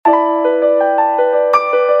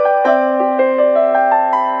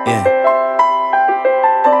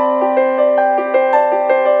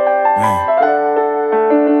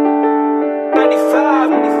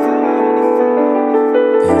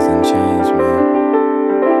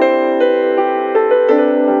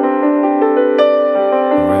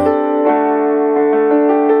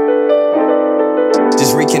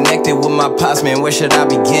pops, man, where should I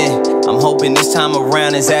begin? I'm hoping this time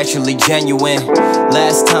around is actually genuine.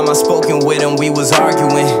 Last time I spoken with him, we was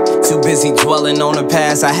arguing. Too busy dwelling on the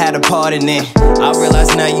past, I had a part in it. I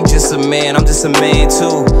realize now you just a man, I'm just a man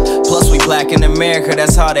too. Plus we black in America,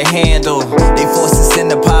 that's hard to handle. They forced us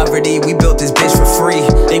into poverty, we built this bitch for free.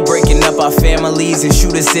 They breaking up our families and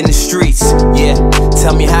shoot us in the streets. Yeah,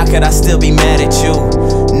 tell me how could I still be mad at you?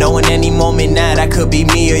 Knowing any moment now that could be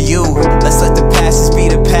me or you. Let's let the past just be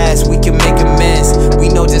the past, we can make amends. We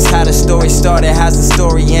know just how the story started, how's the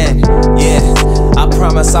story end? Yeah, I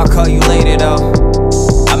promise I'll call you later though.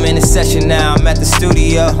 I'm in a session now, I'm at the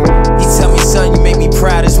studio. He tell me, son, you make me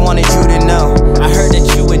proud, just wanted you to know. I heard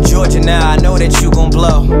that you in Georgia now, I know that you gon'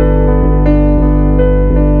 blow.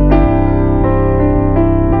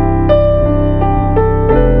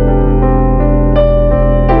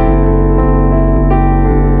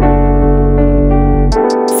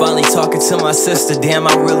 Finally talking to my sister, damn,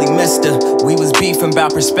 I really missed her. We was beefing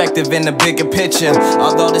about perspective in the bigger picture.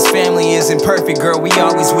 Although this family isn't perfect, girl, we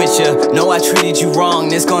always with ya. Know I treated you wrong,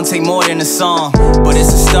 this gonna take more than a song. But it's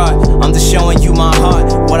a start, I'm just showing you my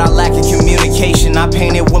heart. What I lack in communication, I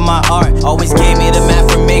paint it with my art. Always gave me them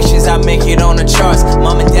affirmations, I make it on the charts.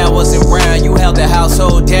 Mom and dad wasn't around, you held the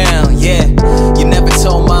household down, yeah. You never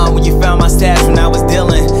told mom when you found my stash when I was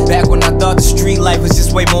dealing. Back when I thought the street life was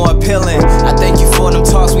just way more appealing. I thank you for them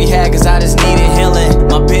talks we had, cause I just needed healing.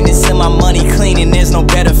 My business and my money clean and there's no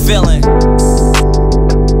better feeling.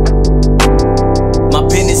 My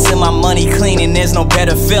business and my money clean and there's no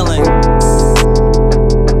better feeling.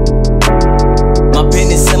 My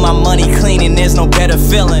business and my money clean and there's no better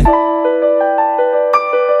feeling.